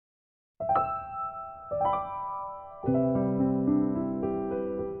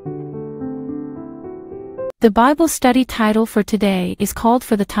The Bible study title for today is called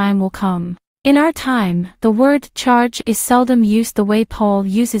For the Time Will Come. In our time, the word charge is seldom used the way Paul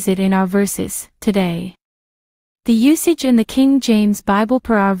uses it in our verses today. The usage in the King James Bible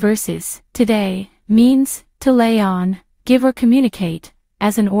per our verses today means to lay on, give or communicate,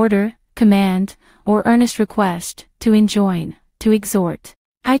 as an order, command, or earnest request, to enjoin, to exhort.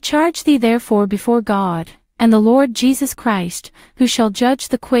 I charge thee therefore before God, and the Lord Jesus Christ, who shall judge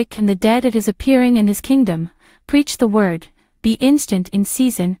the quick and the dead at his appearing in his kingdom, preach the word, be instant in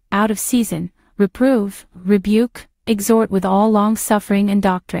season, out of season, reprove, rebuke, exhort with all long-suffering and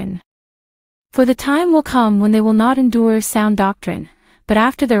doctrine. For the time will come when they will not endure sound doctrine, but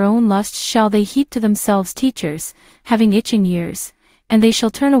after their own lusts shall they heap to themselves teachers, having itching ears, and they shall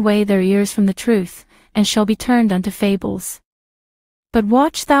turn away their ears from the truth, and shall be turned unto fables. But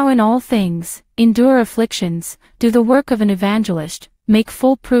watch thou in all things, endure afflictions, do the work of an evangelist, make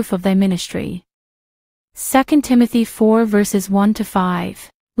full proof of thy ministry. 2 Timothy 4 verses 1-5.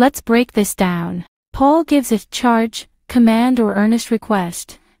 Let's break this down. Paul gives a charge, command or earnest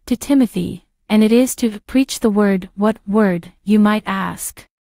request, to Timothy, and it is to preach the word. What word, you might ask?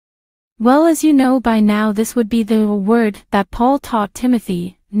 Well, as you know by now, this would be the word that Paul taught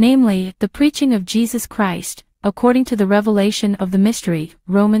Timothy, namely, the preaching of Jesus Christ, according to the revelation of the mystery,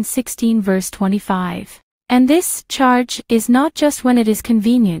 Romans 16 verse 25. And this charge is not just when it is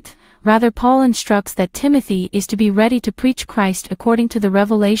convenient, rather Paul instructs that Timothy is to be ready to preach Christ according to the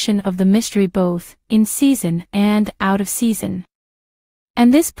revelation of the mystery both in season and out of season.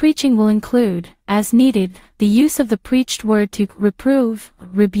 And this preaching will include, as needed, the use of the preached word to reprove,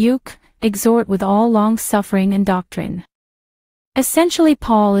 rebuke, exhort with all long-suffering and doctrine. Essentially,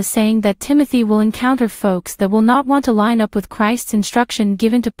 Paul is saying that Timothy will encounter folks that will not want to line up with Christ's instruction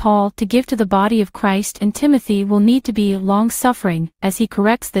given to Paul to give to the body of Christ, and Timothy will need to be long-suffering as he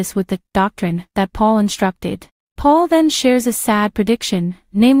corrects this with the doctrine that Paul instructed. Paul then shares a sad prediction,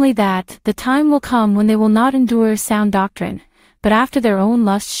 namely that the time will come when they will not endure sound doctrine, but after their own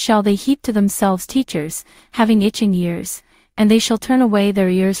lusts shall they heap to themselves teachers, having itching ears, and they shall turn away their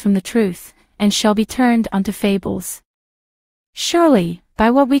ears from the truth, and shall be turned unto fables. Surely, by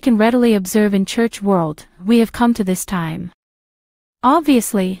what we can readily observe in church world, we have come to this time.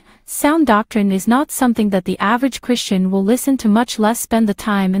 Obviously, sound doctrine is not something that the average Christian will listen to, much less spend the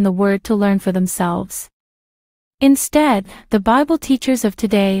time in the Word to learn for themselves. Instead, the Bible teachers of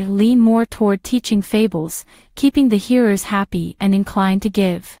today lean more toward teaching fables, keeping the hearers happy and inclined to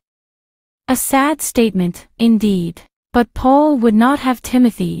give. A sad statement, indeed. But Paul would not have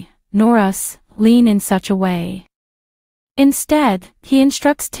Timothy, nor us, lean in such a way. Instead, he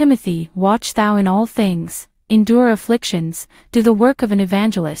instructs Timothy, watch thou in all things, endure afflictions, do the work of an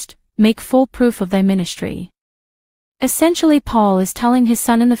evangelist, make full proof of thy ministry. Essentially, Paul is telling his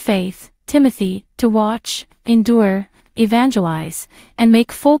son in the faith, Timothy, to watch, endure, evangelize, and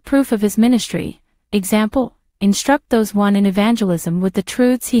make full proof of his ministry. Example, instruct those one in evangelism with the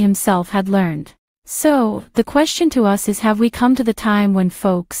truths he himself had learned. So, the question to us is, have we come to the time when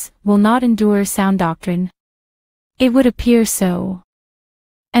folks will not endure sound doctrine? It would appear so.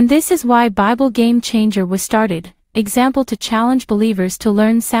 And this is why Bible Game Changer was started, example, to challenge believers to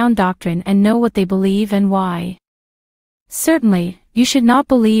learn sound doctrine and know what they believe and why. Certainly, you should not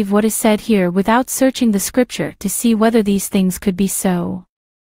believe what is said here without searching the scripture to see whether these things could be so.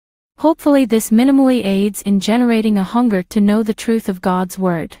 Hopefully this minimally aids in generating a hunger to know the truth of God's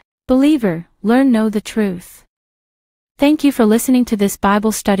word. Believer, learn, know the truth. Thank you for listening to this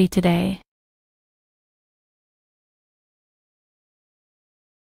Bible study today.